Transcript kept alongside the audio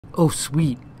Oh,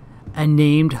 sweet. A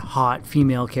named hot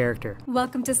female character.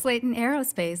 Welcome to Slayton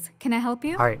Aerospace. Can I help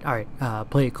you? Alright.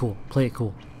 Play it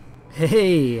cool.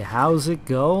 Hey, how's it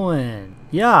going?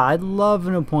 Yeah, I'd love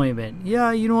an appointment.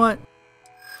 Yeah, you know what?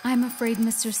 I'm afraid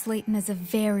Mr. Slayton is a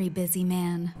very busy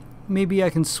man. Maybe I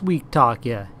can sweet talk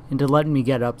ya into letting me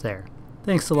get up there.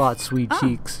 Thanks a lot, sweet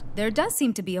cheeks. There does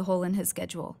seem to be a hole in his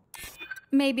schedule.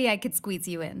 Maybe I could squeeze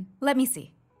you in. Let me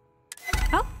see.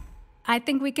 Oh, I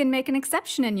think we can make an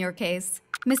exception in your case.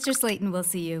 Mr. Slayton will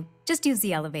see you. Just use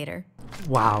the elevator.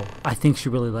 Wow, I think she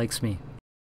really likes me.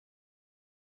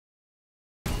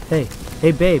 Hey,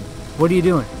 babe, what are you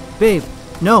doing? Babe,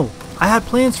 no, I had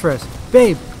plans for us.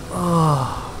 Babe.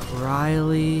 Oh,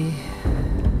 Riley.